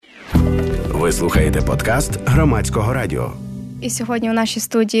Ви слухаєте подкаст Громадського радіо. І сьогодні у нашій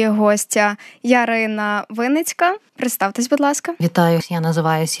студії гостя Ярина Винницька. Представтесь, будь ласка. Вітаю, я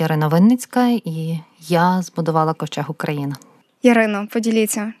називаюсь Ярина Винницька і я збудувала Ковчег Україна. Ярино,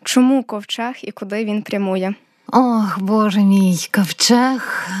 поділіться, чому Ковчег і куди він прямує? Ох, Боже мій,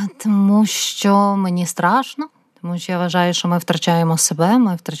 Ковчег, тому що мені страшно, тому що я вважаю, що ми втрачаємо себе,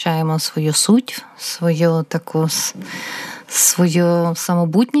 ми втрачаємо свою суть, свою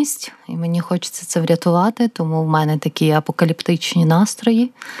самобутність, і мені хочеться це врятувати, тому в мене такі апокаліптичні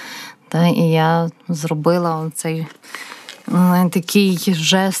настрої. І я зробила цей такий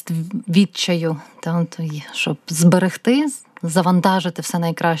жест відчаю, щоб зберегти, завантажити все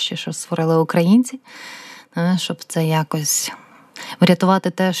найкраще, що створили українці, щоб це якось врятувати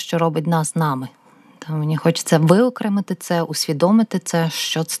те, що робить нас нами. Мені хочеться виокремити це, усвідомити це,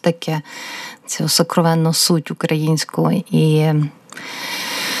 що це таке, цю сокровенну суть українську, і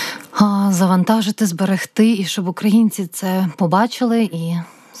завантажити, зберегти, і щоб українці це побачили і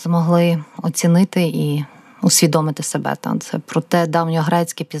змогли оцінити і усвідомити себе. Це про те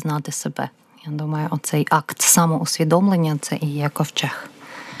давньогрецьке пізнати себе. Я думаю, оцей акт самоусвідомлення – це і є ковчег.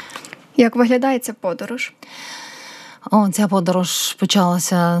 Як виглядає ця подорож? Ця подорож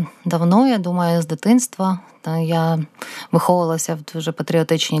почалася давно, я думаю, з дитинства. Я виховувалася в дуже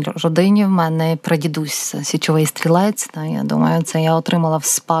патріотичній родині. В мене прадідусь січовий стрілець. Я думаю, це я отримала в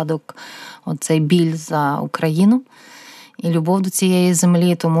спадок оцей біль за Україну і любов до цієї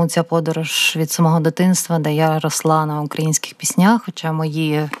землі. Тому ця подорож від самого дитинства, де я росла на українських піснях, хоча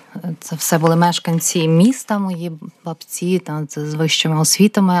це все були мешканці міста, мої бабці, це з вищими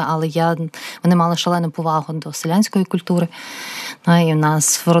освітами, але вони мали шалену повагу до селянської культури. І в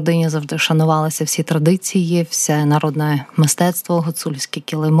нас в родині завжди шанувалися всі традиції, все народне мистецтво, гуцульські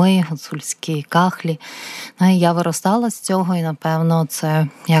килими, гуцульські кахлі. І я виростала з цього, і, напевно, це,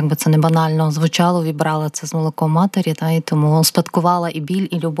 як би це не банально звучало, вібрала це з молоком матері, і тому спадкувала і біль,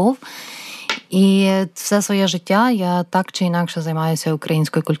 і любов. І все своє життя я так чи інакше займаюся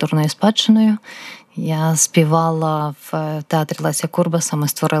українською культурною спадщиною. Я співала в театрі Леся Курбаса, ми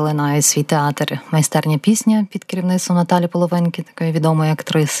створили навіть свій театр «Майстерня пісня» під керівництвом Наталі Половинки, такої відомої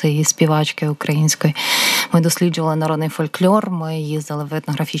актриси і співачки української. Ми досліджували народний фольклор, ми їздили в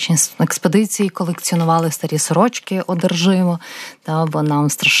етнографічні експедиції, колекціонували старі сорочки одержимо, бо нам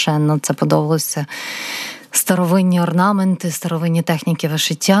страшенно це подобалося. Старовинні орнаменти, старовинні техніки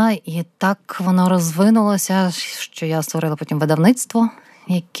вишиття. І так воно розвинулося, що я створила потім видавництво,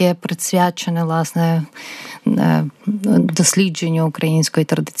 яке присвячене, власне, дослідженню української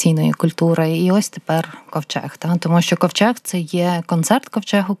традиційної культури. І ось тепер Ковчег. Тому що Ковчег – це є концерт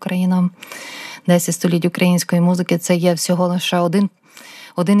 «Ковчег Україна», 10 століть української музики. Це є всього лише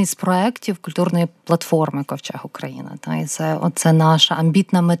один із проєктів культурної платформи «Ковчег Україна». І це наша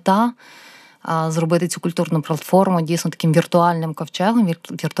амбітна мета – зробити цю культурну платформу дійсно таким віртуальним ковчегом,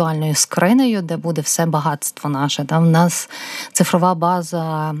 віртуальною скринею, де буде все багатство наше. Там в нас цифрова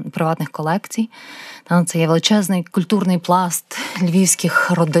база приватних колекцій. Там це є величезний культурний пласт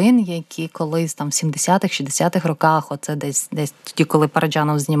львівських родин, які колись там в 70-х, 60-х роках, оце десь тоді, коли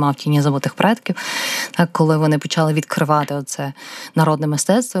Параджанов знімав «Тіні забутих предків», так, коли вони почали відкривати оце народне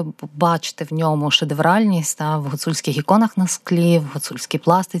мистецтво, бачити в ньому шедевральність, в гуцульських іконах на склі, в гуцульській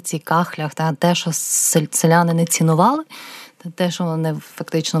пластиці, кахлях, те, що селяни не цінували, те, що вони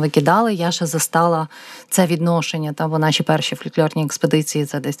фактично викидали. Я ще застала це відношення, бо наші перші фольклорні експедиції,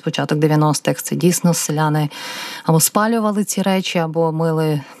 це десь початок 90-х, це дійсно селяни або спалювали ці речі, або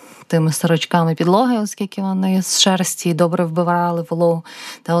мили тими сорочками підлоги, оскільки вони з шерсті добре вбивали вологу.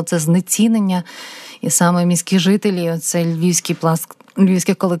 Та оце знецінення. І саме міські жителі, оцей львівський пласт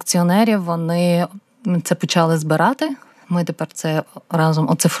львівських колекціонерів, вони це почали збирати. Ми тепер це разом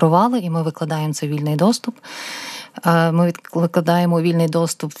оцифрували, і ми викладаємо це в вільний доступ. Ми викладаємо у вільний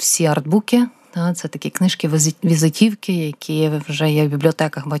доступ всі артбуки. Це такі книжки-візитівки, які вже є в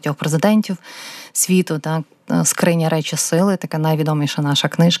бібліотеках багатьох президентів світу. «Скриня речі сили», така найвідоміша наша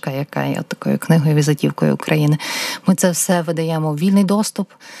книжка, яка є такою книгою-візитівкою України. Ми це все видаємо в вільний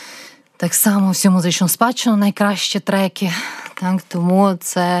доступ. Так само всю музичну спадщину, найкращі треки. Тому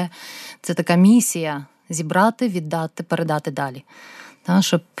це така місія – зібрати, віддати, передати далі.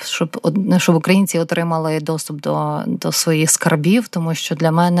 Щоб українці отримали доступ до своїх скарбів, тому що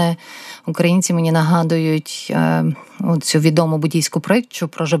для мене українці мені нагадують цю відому буддійську притчу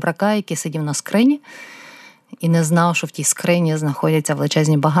про жебрака, який сидів на скрині і не знав, що в тій скрині знаходяться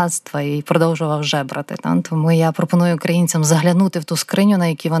величезні багатства, і продовжував жебрати. Тому я пропоную українцям заглянути в ту скриню, на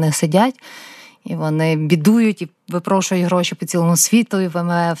якій вони сидять, і вони бідують і випрошують гроші по цілому світу і в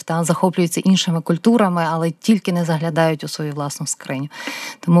МВФ, захоплюються іншими культурами, але тільки не заглядають у свою власну скриню.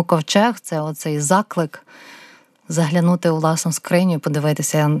 Тому ковчег – це оцей заклик заглянути у власну скриню і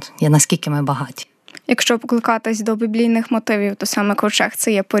подивитися, наскільки ми багаті. Якщо покликатись до біблійних мотивів, то саме ковчег –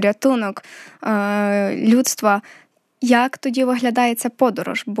 це є порятунок людства. Як тоді виглядає ця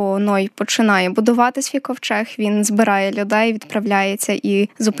подорож? Бо Ной починає будувати свій ковчег, він збирає людей, відправляється і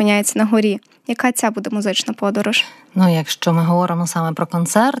зупиняється на горі. Яка ця буде музична подорож? Якщо ми говоримо саме про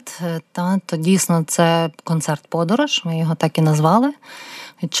концерт, то дійсно це концерт-подорож, ми його так і назвали.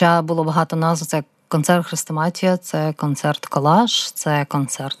 Хоча було багато назв, це концерт-хрестоматія, це концерт-колаж, це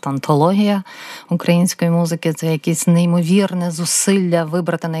концерт-антологія української музики, це якесь неймовірне зусилля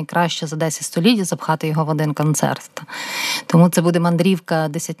вибрати найкраще за 10 століть і запхати його в один концерт. Тому це буде мандрівка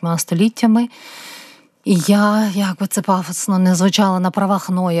 10 століттями. І я, як би це пафосно не звучало, на правах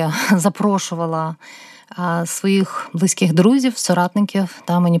Ноя запрошувала своїх близьких друзів, соратників.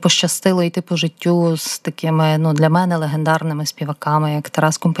 Мені пощастило йти по життю з такими, для мене, легендарними співаками, як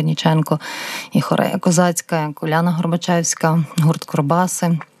Тарас Компаніченко, і Хорея Козацька, як Уляна Горбачевська, гурт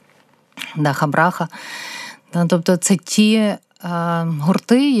Курбаси, Даха Браха. Тобто це ті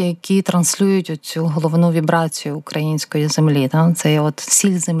гурти, які транслюють цю головну вібрацію української землі. Це є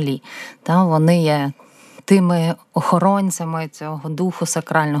сіль землі. Вони є тими охоронцями цього духу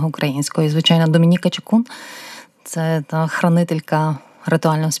сакрального українського. І, звичайно, Домініка Чекун – це хранителька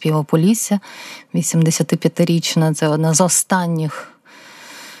ритуального співу Полісся, 85-річна. Це одна з останніх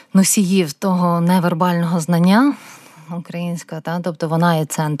носіїв того невербального знання українського. Тобто вона є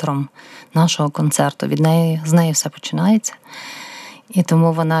центром нашого концерту. З неї все починається. І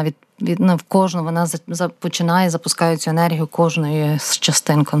тому вона вона починає, запускає цю енергію кожної з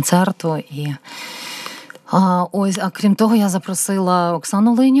частин концерту. А крім того, я запросила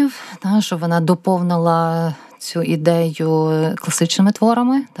Оксану Линів, щоб вона доповнила цю ідею класичними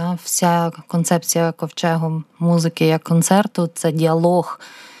творами. Вся концепція ковчегу музики як концерту – це діалог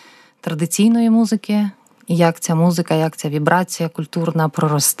традиційної музики, і як ця музика, як ця вібрація культурна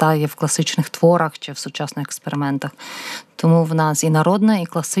проростає в класичних творах чи в сучасних експериментах. Тому в нас і народна, і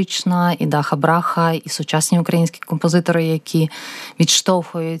класична, і Даха Браха, і сучасні українські композитори, які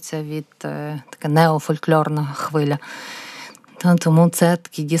відштовхуються від така неофольклорна хвиля. Тому це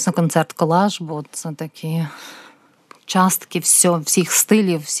такий дійсно концерт-колаж, бо це такі частки всіх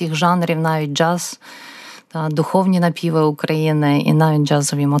стилів, всіх жанрів, навіть джаз, духовні напіви України, і навіть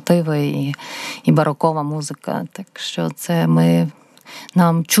джазові мотиви, і барокова музика. Так що це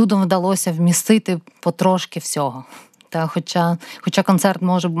нам чудом вдалося вмістити потрошки всього. Хоча концерт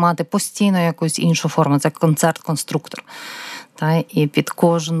може мати постійно якусь іншу форму, це концерт-конструктор. І під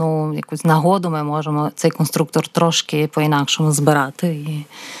кожну якусь нагоду ми можемо цей конструктор трошки по-інакшому збирати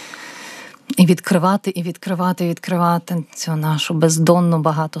і відкривати цю нашу бездонну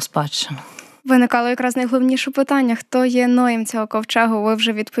багату спадщину. Виникало якраз найголовніше питання, хто є Ноєм цього ковчегу? Ви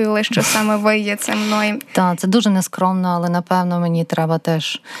вже відповіли, що саме ви є цим Ноєм. Так, це дуже нескромно, але, напевно, мені треба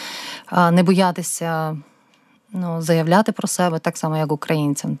теж не боятися заявляти про себе, так само, як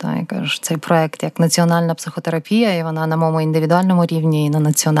українцям. Я кажу, цей проєкт як національна психотерапія, і вона на моєму індивідуальному рівні і на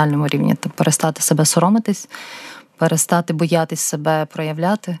національному рівні. Перестати себе соромитись, перестати боятись себе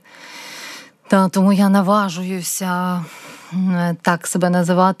проявляти. Тому я наважуюся так себе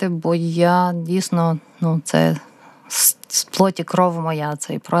називати, бо я дійсно, це з плоті кров моя,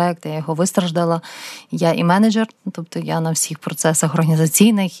 цей проєкт, я його вистраждала. Я і менеджер, тобто я на всіх процесах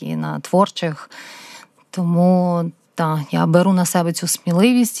організаційних і на творчих. Тому я беру на себе цю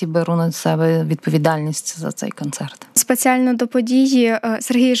сміливість і беру на себе відповідальність за цей концерт. Спеціально до події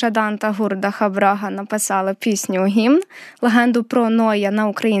Сергій Жадан та гурт Даха Браха написали пісню-гімн, легенду про Ноя на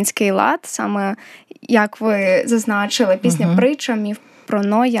український лад. Саме, як ви зазначили, пісня-притча, міф про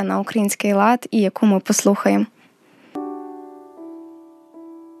Ноя на український лад, і яку ми послухаємо.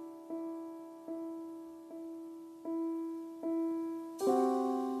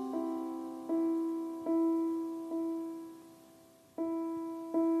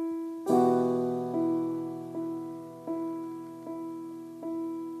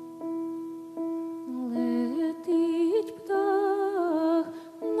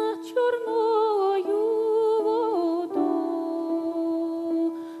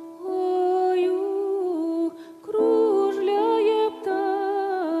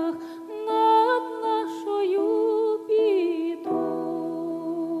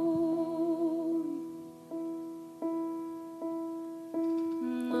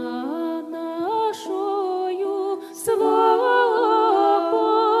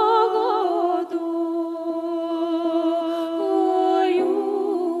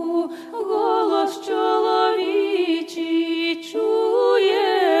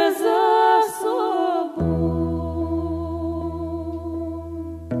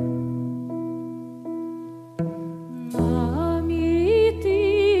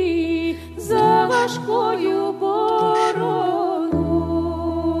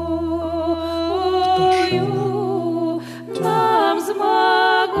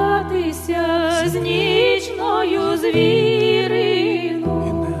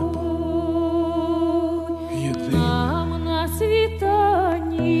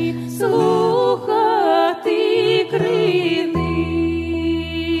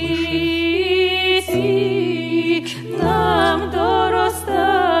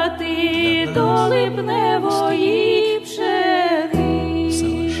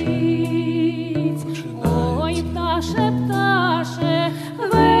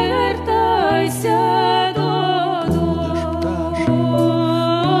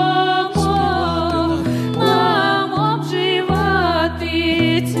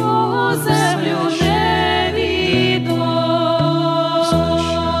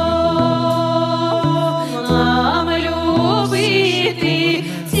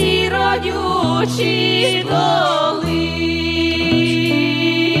 Родючі долини,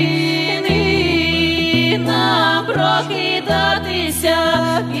 нам прокидатися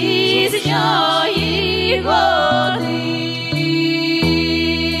пізньої години.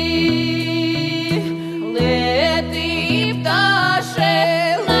 Лети, пташе,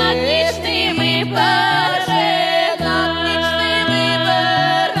 над нічними передами,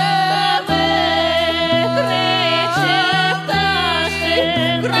 криче пташе,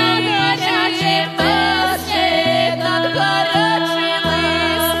 гаряче перше над гарячими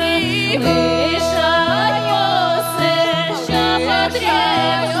снігами. Лишаємо все, що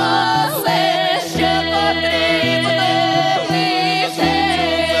потрібно, все, що потрібно лише.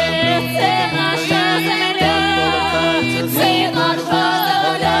 Це наша земля, це наша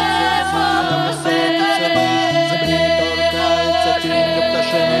земля,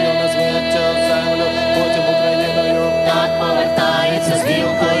 так повертається з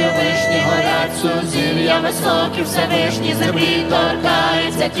гілкою вишні, горять сузір'я високі, Всевишні землі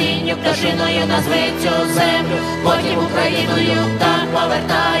торкається, тінню пташиною назви цю землю, потім Україною. Так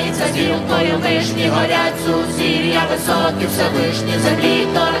повертається з гілкою вишні, горять сузір'я високі, Всевишні землі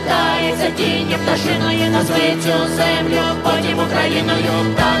торкається, тінню пташиною назви цю землю, потім Україною.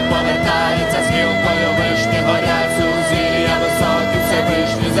 Так повертається з гілкою вишні, горять сузір'я високі,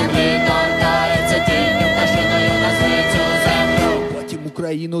 Всевишні землі торкається, тінню пташиною назви цю землю, потім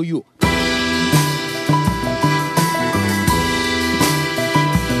Україною.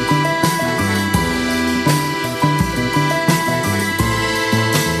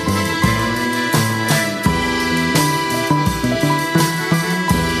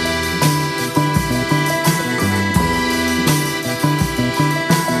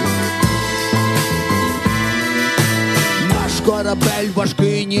 Корабель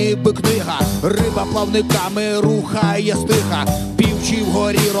важкий, ніби книга, риба плавниками рухає стиха, півчі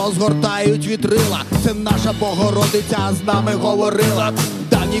вгорі розгортають вітрила, це наша Богородиця з нами говорила.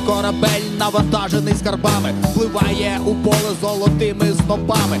 Давній корабель навантажений скарбами, пливає у поле золотими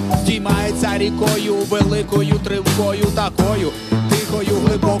снопами, здіймається рікою великою тривкою такою, тихою,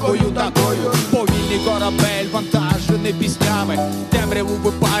 глибокою такою. Повільний корабель вантажений піснями, темряву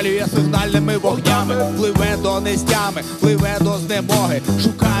випалює сигнальними вогнями, пливе до нестями, пливе до знемоги,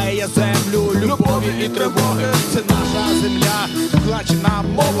 шукає землю любові і тривоги. Це наша земля, вкладчена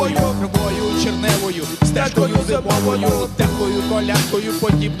мовою, кривою черневою, стежкою зимовою, теплою колядкою,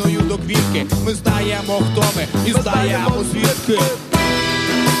 подібною до квітки. Ми знаємо, хто ми, і знаємо звідки.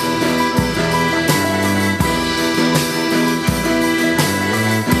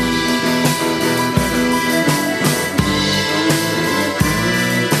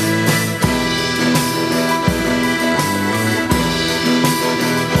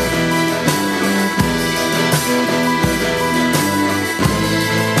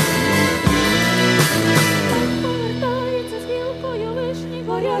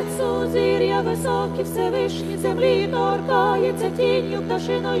 Високі, Всевишні землі торкається, тінню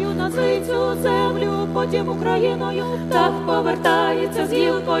пташиною назви цю землю, потім Україною. Так повертається з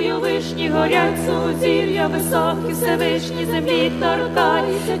гілкою вишні, горять сузір'я високі, Всевишні землі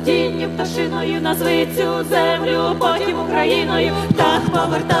торкається, тінню пташиною назви цю землю, потім Україною. Так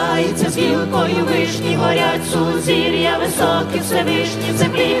повертається з гілкою вишні, горять сузір'я високі, Всевишні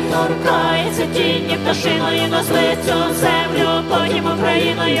землі торкається, тінню пташиною назви цю землю, потім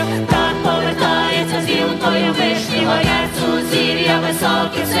Україною. Так повертається з гілкою вишні, горять сузір'я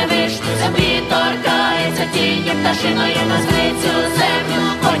високі, Всевишні землі торкається, тінню пташиною назви цю землю,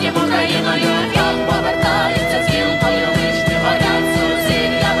 потім Україною. Так повертається з гілкою вишні, горять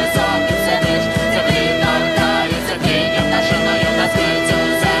сузір'я високі, Всевишні землі торкається, тінню пташиною назви цю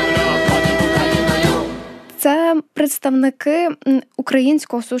землю, потім Україною. Це представники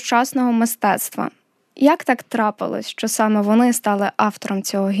українського сучасного мистецтва. Як так трапилось, що саме вони стали автором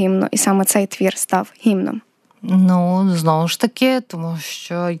цього гімну, і саме цей твір став гімном? Ну, знову ж таки, тому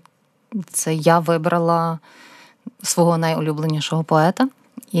що це я вибрала свого найулюбленішого поета.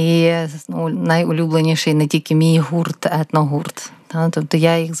 І найулюбленіший не тільки мій гурт, етногурт. Тобто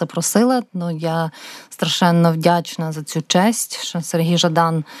я їх запросила, я страшенно вдячна за цю честь, що Сергій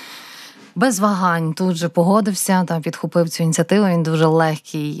Жадан без вагань тут же погодився, підхопив цю ініціативу. Він дуже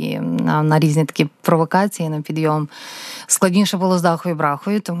легкий на різні такі провокації, на підйом. Складніше було з Дахою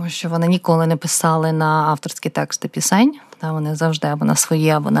Брахою, тому що вони ніколи не писали на авторські тексти пісень. Вони завжди або на свої,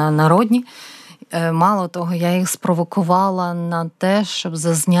 або на народні. Мало того, я їх спровокувала на те, щоб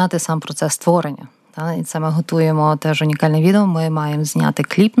зазняти сам процес створення. І це ми готуємо теж унікальне відео, ми маємо зняти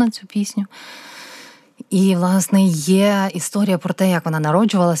кліп на цю пісню. І, власне, є історія про те, як вона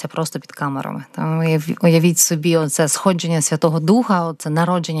народжувалася просто під камерами. Уявіть собі, оце сходження Святого Духа, це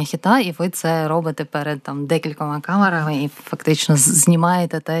народження хіта, і ви це робите перед декількома камерами і фактично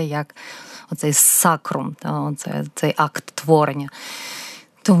знімаєте те, як оцей сакрум, цей акт творення.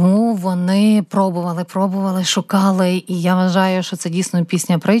 Тому вони пробували, шукали, і я вважаю, що це дійсно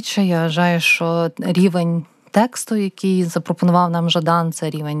пісня-притча. Я вважаю, що рівень тексту, який запропонував нам Жадан, це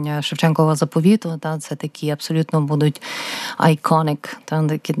рівень Шевченкового заповіту, це такі абсолютно будуть iconic,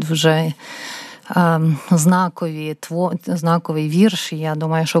 такі дуже знаковий вірш. І я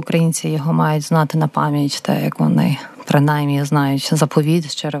думаю, що українці його мають знати на пам'ять, так як вони принаймні знають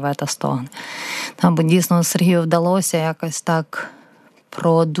заповіт «Черевета стогне». Бо дійсно Сергію вдалося якось так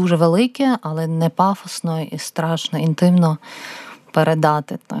про дуже велике, але не пафосно і страшно інтимно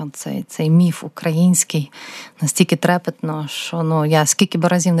передати цей міф український настільки трепетно, що я скільки б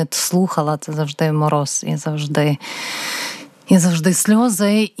разів не слухала, це завжди мороз і завжди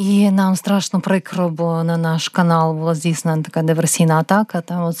сльози. І нам страшно прикро, бо на наш канал була здійснена така диверсійна атака.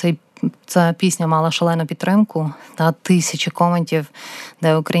 Ця пісня мала шалену підтримку, тисячі коментів,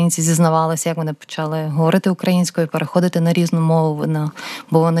 де українці зізнавалися, як вони почали говорити українською, переходити на різну мову,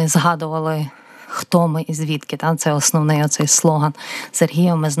 бо вони згадували, хто ми і звідки. Це основний оцей слоган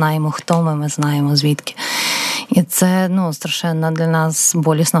Сергія: ми знаємо, хто ми знаємо, звідки. І це, страшенна для нас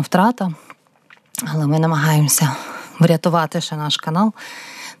болісна втрата, але ми намагаємося врятувати ще наш канал.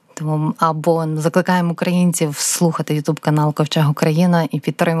 Тому або закликаємо українців слухати ютуб-канал «Ковчег Україна» і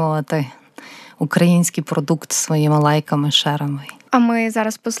підтримувати український продукт своїми лайками, шерами. А ми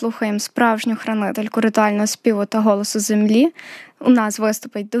зараз послухаємо справжню хранительку ритуального співу та голосу землі. У нас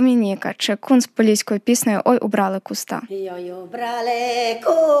виступить Домініка Чекун з поліською піснею «Ой, убрали куста». Ой, убрали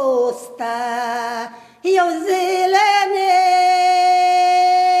куста, ой, зелене,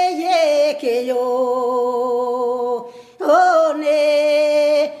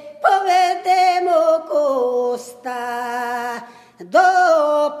 вони поведемо куста до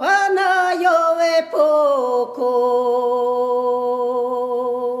пана Йове покой.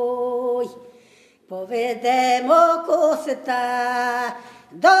 Поведемо куста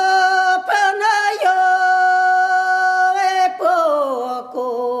до пана Йове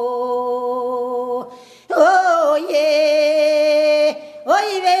покой.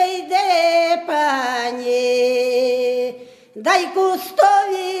 Ой, вийде пані, дай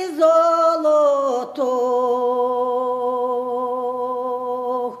кустові золото.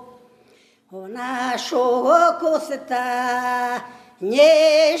 У нашого куста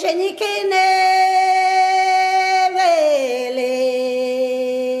ніженьки не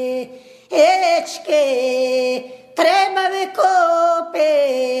велички, треба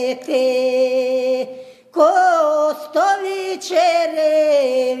викопити кустові черевички.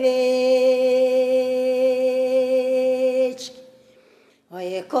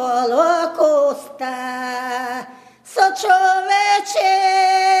 Ой, коло куста сочовеченіка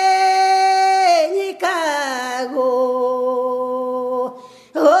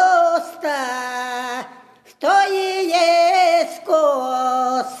густа, хто її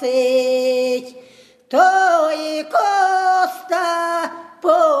скосить, той коста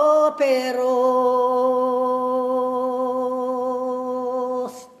поперос.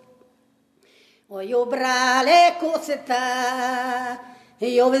 Ой, убрали куста,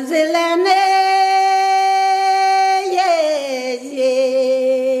 йов зелене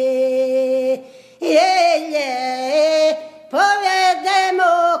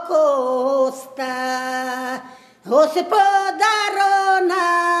поведемо куста, господарона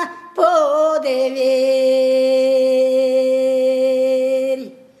подивір.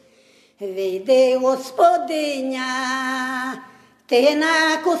 Вийди, господиня, ти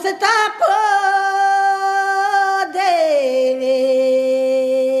на куста подивися,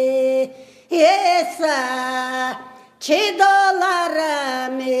 чи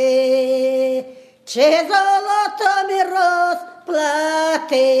доларами, чи золотом розплатись.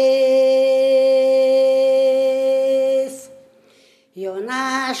 І у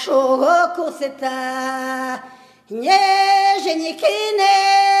нашого куста ніженьки не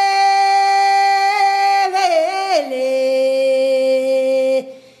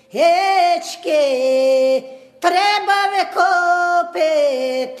велички, треба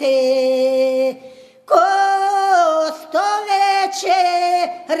викопити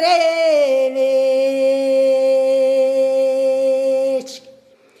костовечеревич.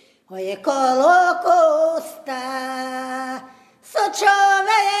 Ой, коло коста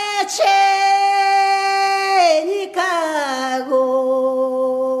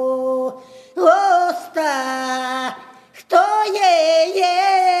сочовеченікагу коста, хто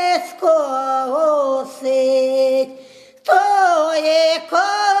є скосить, хто є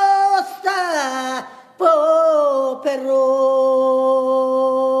коста поперось.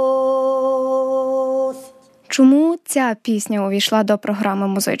 Чому ця пісня увійшла до програми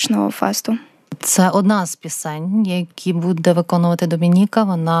музичного фесту? Це одна з пісень, які буде виконувати Домініка.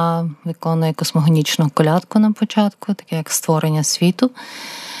 Вона виконує космогонічну колядку на початку, таке як створення світу.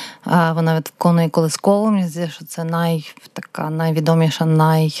 Вона виконує колискову, мені здається, що це така найвідоміша,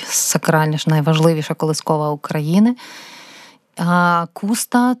 найсакральніша, найважливіша колискова України. А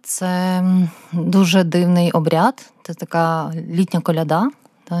куста – це дуже дивний обряд, це така літня коляда,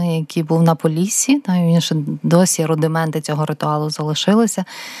 який був на Поліссі, він ще досі рудименти цього ритуалу залишилися.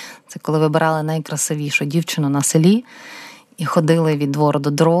 Це коли вибирали найкрасивішу дівчину на селі і ходили від двору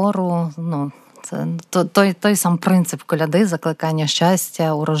до двору. Це той сам принцип коляди, закликання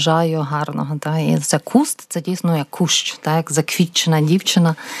щастя, урожаю гарного. І це куст, це дійсно як кущ, як заквітчена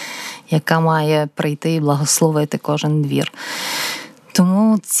дівчина, яка має прийти і благословити кожен двір.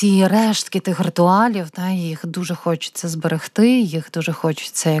 Тому ці рештки тих ритуалів, їх дуже хочеться зберегти, їх дуже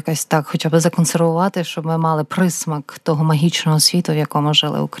хочеться якось так хоча б законсервувати, щоб ми мали присмак того магічного світу, в якому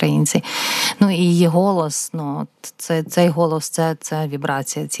жили українці. І її голос, цей голос, це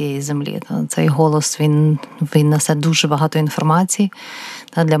вібрація цієї землі. Цей голос, він несе дуже багато інформації.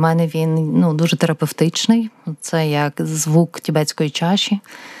 Для мене він дуже терапевтичний. Це як звук тібетської чаші.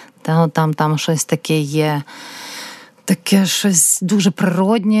 Там щось таке є, таке щось дуже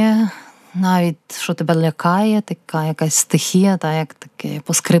природнє, навіть що тебе лякає, така якась стихія, як таке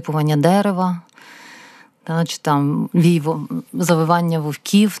поскрипування дерева, чи там завивання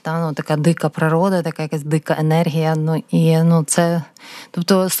вовків, така дика природа, така якась дика енергія.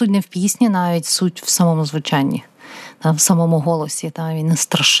 Тобто суть не в пісні, навіть суть в самому звучанні, в самому голосі. Він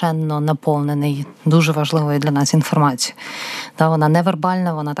страшенно наповнений дуже важливою для нас інформацією. Вона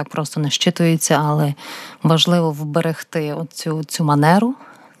невербальна, вона так просто не щитується, але важливо вберегти цю манеру,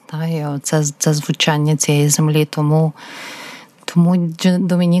 і це звучання цієї землі. Тому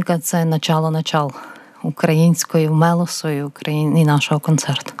Домініка – це начало української мелосої і нашого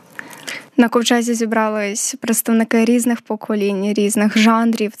концерту. На Ковчезі зібрались представники різних поколінь, різних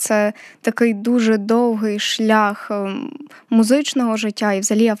жанрів. Це такий дуже довгий шлях музичного життя і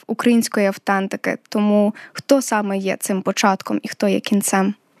взагалі української автентики. Тому хто саме є цим початком і хто є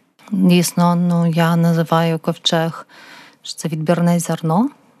кінцем? Дійсно, я називаю Ковчег, що це відбірне зерно,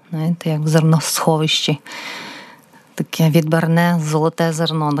 знаєте, як в зерносховищі. Таке відбірне золоте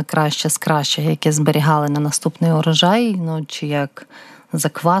зерно, найкраще з краще, яке зберігали на наступний урожай, чи як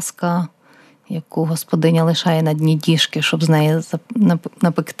закваска, яку господиня лишає на дні діжки, щоб з неї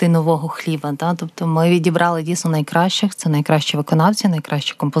напекти нового хліба. Тобто ми відібрали дійсно найкращих, це найкращі виконавці,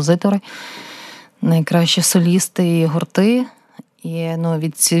 найкращі композитори, найкращі солісти і гурти. І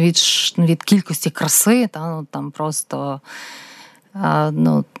від кількості краси, там просто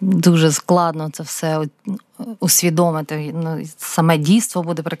дуже складно це все усвідомити. Саме дійство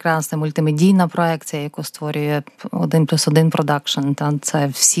буде прекрасне, мультимедійна проекція, яку створює 1+1 продакшн. Це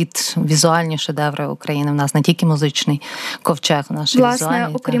всі візуальні шедеври України. У нас не тільки музичний ковчег, наші візуальні. Власне,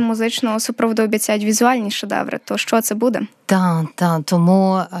 окрім музичного супроводу обіцяють візуальні шедеври. То що це буде? Так.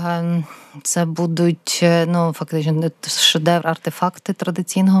 Тому це будуть фактично шедевр-артефакти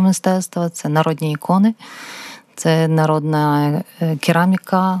традиційного мистецтва, це народні ікони, це народна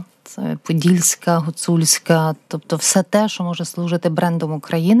кераміка, це подільська, гуцульська, тобто все те, що може служити брендом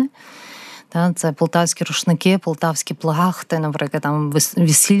України. Це полтавські рушники, полтавські плагахти, наприклад, там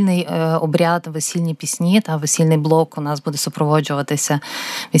весільний обряд, весільні пісні, весільний блок у нас буде супроводжуватися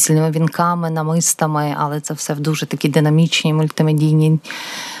весільними вінками, намистами, але це все в дуже такі динамічні, мультимедійні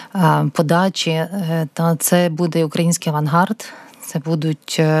подачі. Це буде український авангард, це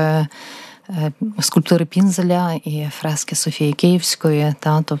будуть скульптури Пінзеля і фрески Софії Київської,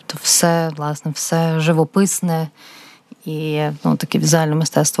 тобто все живописне і таке візуальне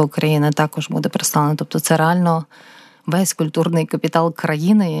мистецтво України також буде представлено. Тобто це реально весь культурний капітал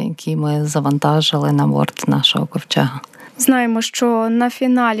країни, який ми завантажили на борт нашого ковчега. Знаємо, що на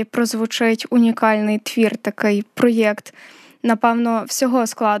фіналі прозвучить унікальний твір, такий проєкт, напевно, всього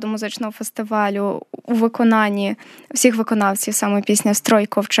складу музичного фестивалю у виконанні всіх виконавців, саме пісня «Строй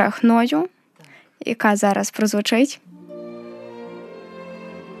ковчег ною», яка зараз прозвучить.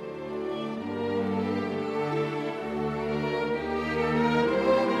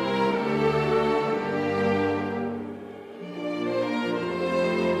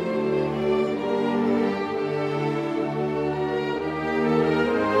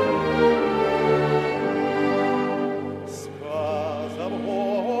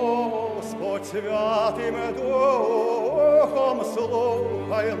 Святим Духом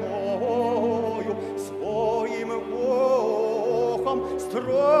слухай ною, своїм Богом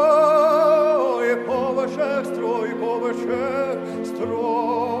строй ковчег, строй ковчег,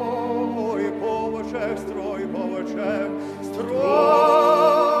 строй ковчег, строй ковчег,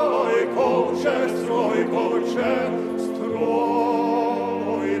 строй ковчег, строй ковчег,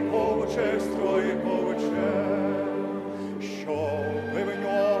 строй ковчег, строй ковчег, щоб в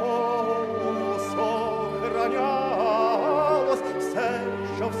ньому сохранялось все,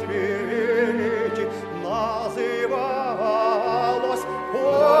 що в світі називалось по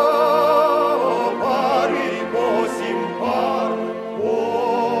парі, по сім пар, по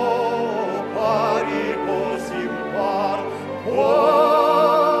парі, по сім пар, по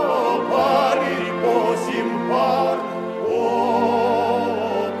парі, по сім пар,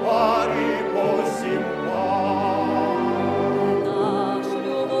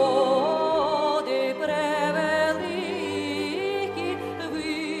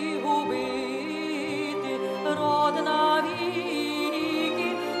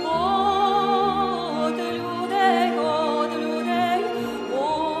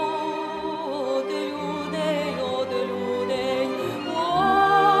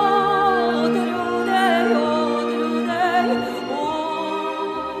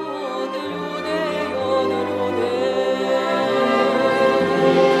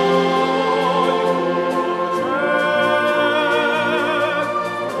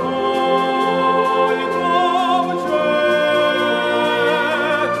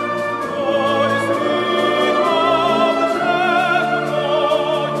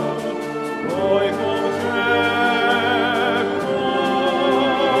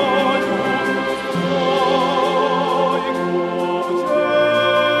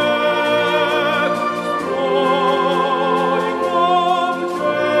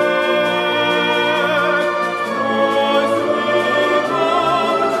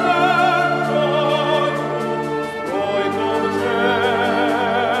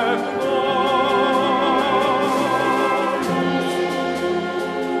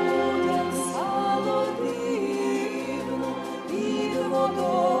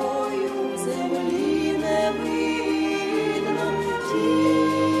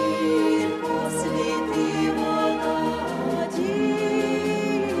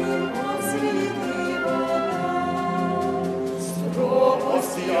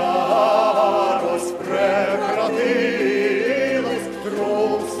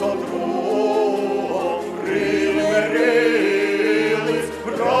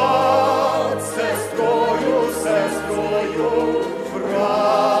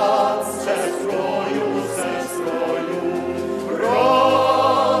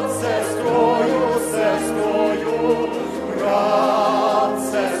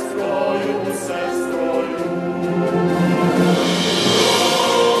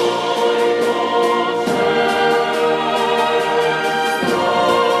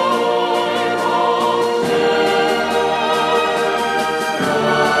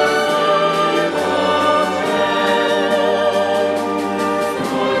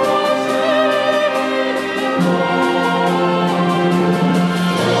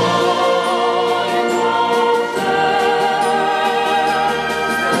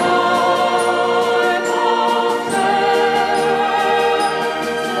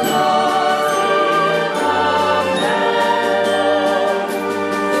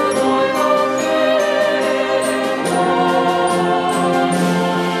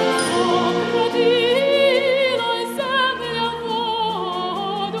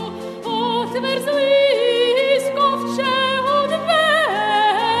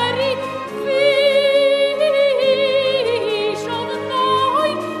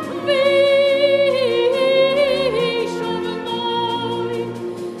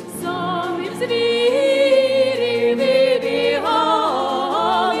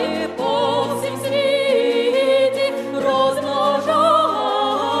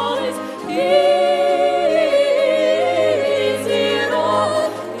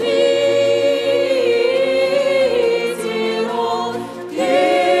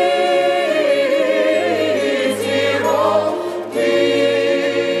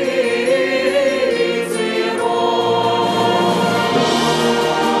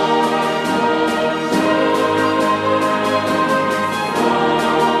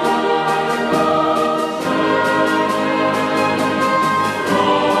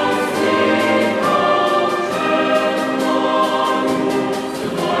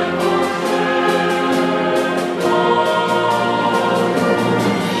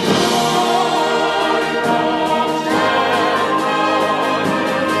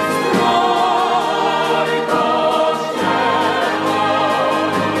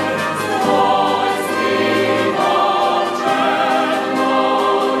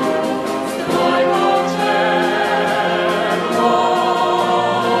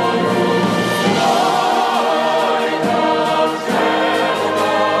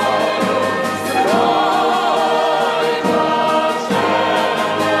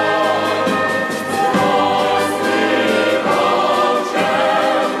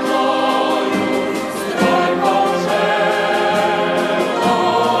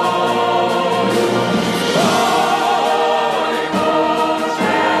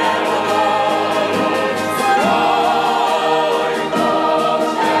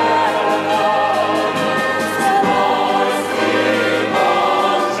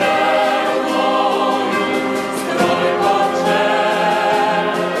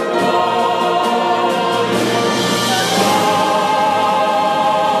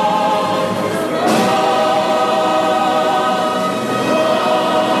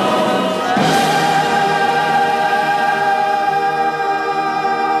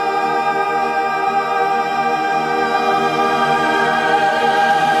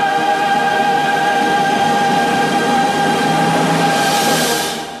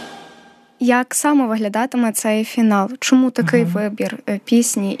 Як саме виглядатиме цей фінал? Чому такий вибір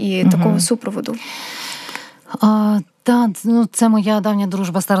пісні і такого супроводу? Це моя давня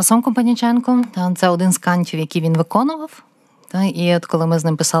дружба з Тарасом Компаніченком. Це один з кантів, який він виконував. І от коли ми з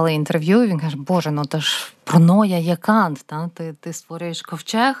ним писали інтерв'ю, він каже: Боже, то ж про Ноя є кант, ти створюєш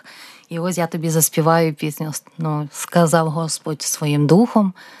ковчег, і ось я тобі заспіваю пісню. Сказав Господь своїм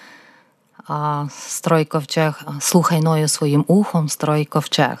духом, строй ковчег, слухай Ною своїм ухом, строй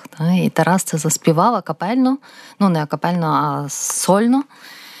ковчег. І Тарас це заспівав акапельно, не акапельно, а сольно.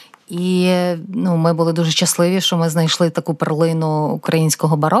 І ми були дуже щасливі, що ми знайшли таку перлину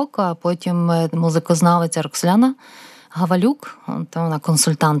українського бароко, а потім музикознавиця Роксоляна Гавалюк, вона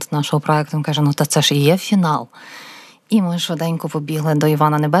консультант нашого проєкту, каже: та це ж і є фінал. І ми швиденько побігли до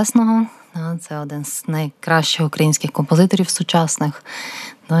Івана Небесного. Це один з найкращих українських композиторів сучасних.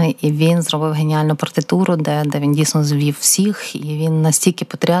 І він зробив геніальну партитуру, де він дійсно звів всіх. І він настільки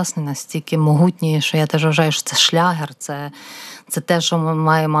потрясний, настільки могутній, що я теж вважаю, що це шлягер. Це те, що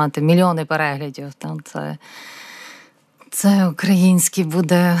має мати мільйони переглядів. Це український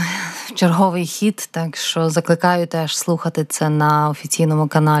буде черговий хіт, так що закликаю теж слухати це на офіційному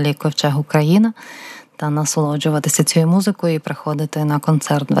каналі «Ковчег Україна» та насолоджуватися цією музикою і приходити на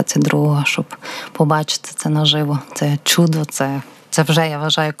концерт 22-го, щоб побачити це наживо. Це чудо, це вже, я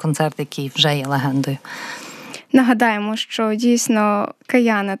вважаю, концерт, який вже є легендою. Нагадаємо, що дійсно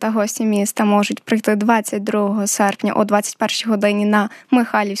кияни та гості міста можуть прийти 22 серпня о 21-й годині на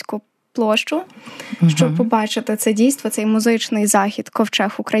Михайлівську площу, щоб побачити це дійство, цей музичний захід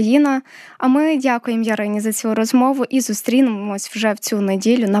 «Ковчег Україна». А ми дякуємо Ярині за цю розмову і зустрінемось вже в цю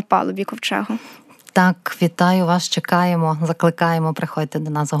неділю на палубі Ковчегу. Так, вітаю вас, чекаємо, закликаємо, приходьте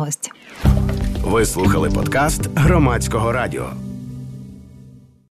до нас у гості. Ви слухали подкаст Громадського радіо.